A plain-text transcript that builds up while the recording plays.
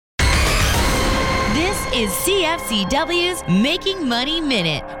is CFCW's Making Money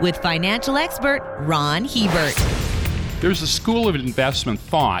Minute with financial expert Ron Hebert. There's a school of investment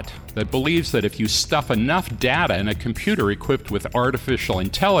thought that believes that if you stuff enough data in a computer equipped with artificial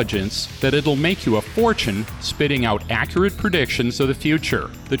intelligence, that it'll make you a fortune spitting out accurate predictions of the future.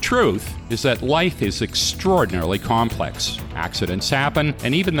 The truth is that life is extraordinarily complex. Accidents happen,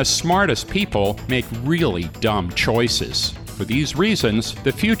 and even the smartest people make really dumb choices. For these reasons,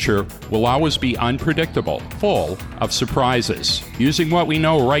 the future will always be unpredictable, full of surprises. Using what we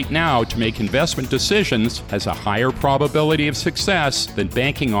know right now to make investment decisions has a higher probability of success than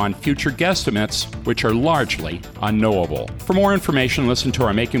banking on future guesstimates, which are largely unknowable. For more information, listen to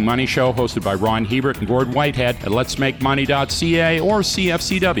our Making Money show hosted by Ron Hebert and Gordon Whitehead at letsmakemoney.ca or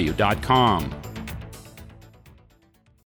cfcw.com.